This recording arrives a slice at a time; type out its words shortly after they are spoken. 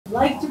I'd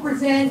like to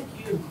present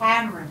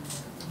Camryn.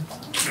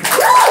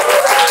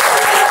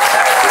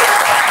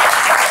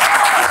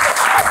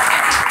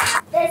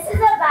 This is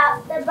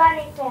about the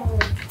Bunny family,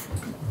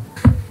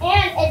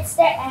 and it's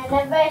their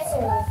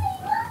anniversary.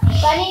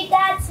 Bunny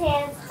Dad's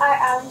hands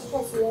are orange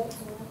because he ate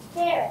too much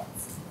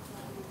carrots.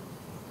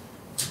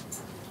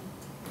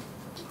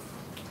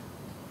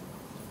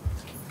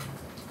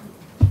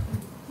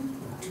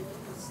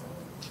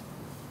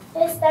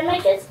 His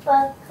stomach is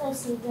full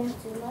because he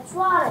drank too much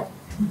water.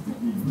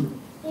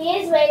 He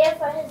is waiting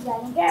for his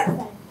bunny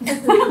girlfriend.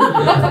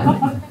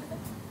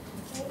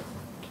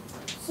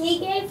 She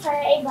gave her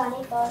a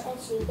bunny phone and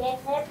she gave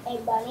him a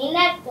bunny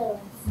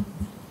necklace.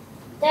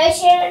 They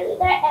share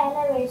their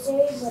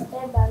anniversary with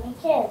their bunny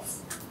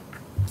kids.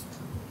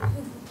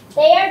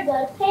 They are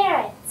good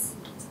parents.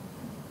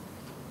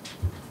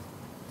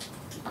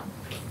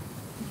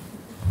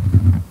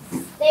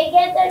 They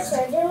give their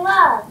children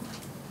love.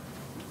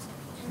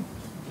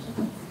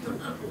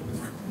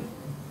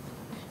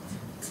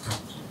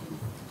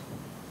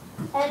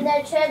 And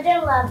their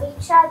children love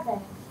each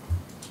other.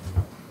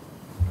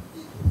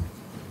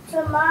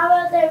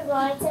 Tomorrow they're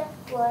going to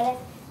Florida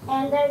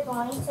and they're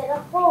going to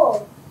the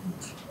pool.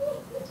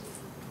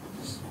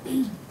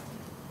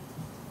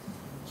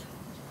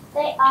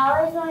 They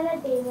always want to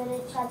be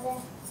with each other.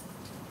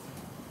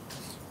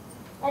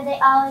 And they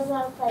always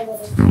want to play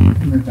with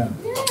each other.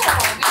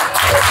 Yeah.